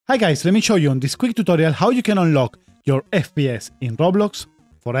Hi guys, let me show you on this quick tutorial how you can unlock your FPS in Roblox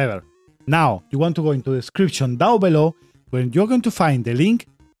forever. Now, you want to go into the description down below where you're going to find the link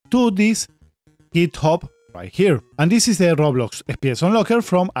to this GitHub right here. And this is the Roblox FPS Unlocker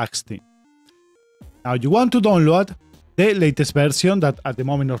from Axteam. Now you want to download the latest version that at the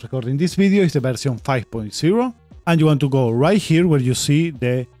moment of recording this video is the version 5.0. And you want to go right here where you see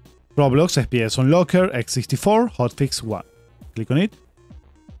the Roblox FPS Unlocker x64 hotfix 1. Click on it.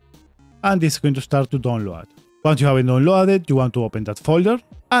 And this is going to start to download. Once you have it downloaded, you want to open that folder.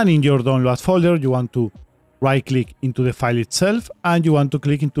 And in your download folder, you want to right click into the file itself and you want to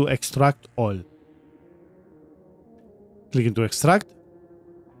click into extract all. Click into extract.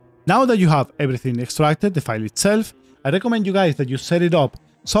 Now that you have everything extracted, the file itself, I recommend you guys that you set it up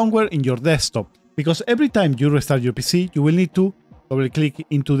somewhere in your desktop, because every time you restart your PC, you will need to double click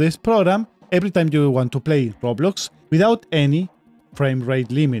into this program every time you want to play Roblox without any frame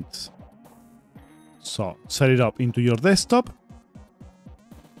rate limits. So set it up into your desktop.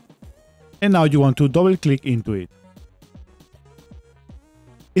 And now you want to double click into it.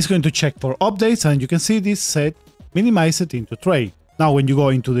 It's going to check for updates and you can see this set minimized into tray. Now when you go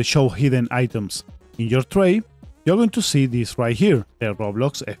into the show hidden items in your tray, you're going to see this right here, the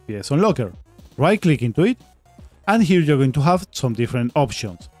Roblox FPS Unlocker. Right click into it and here you're going to have some different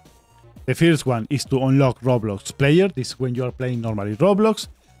options. The first one is to unlock Roblox Player. This is when you are playing normally Roblox.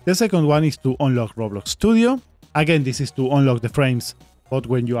 The second one is to unlock Roblox Studio. Again, this is to unlock the frames, but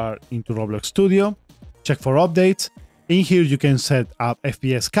when you are into Roblox Studio. Check for updates. In here you can set up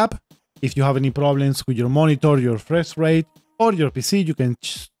FPS cap. If you have any problems with your monitor, your refresh rate, or your PC,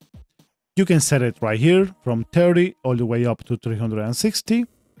 you can set it right here from 30 all the way up to 360.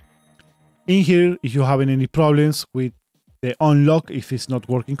 In here, if you're having any problems with the unlock, if it's not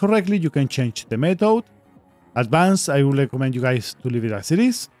working correctly, you can change the method. Advanced, I would recommend you guys to leave it as it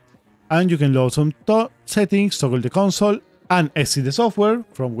is. And you can load some settings, toggle the console, and exit the software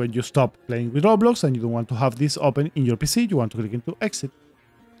from when you stop playing with Roblox and you don't want to have this open in your PC, you want to click into exit.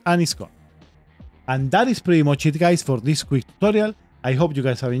 And it's gone. And that is pretty much it guys for this quick tutorial. I hope you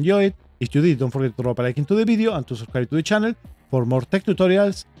guys have enjoyed it. If you did, don't forget to drop a like into the video and to subscribe to the channel for more tech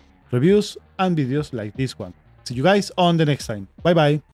tutorials, reviews, and videos like this one. See you guys on the next time. Bye bye.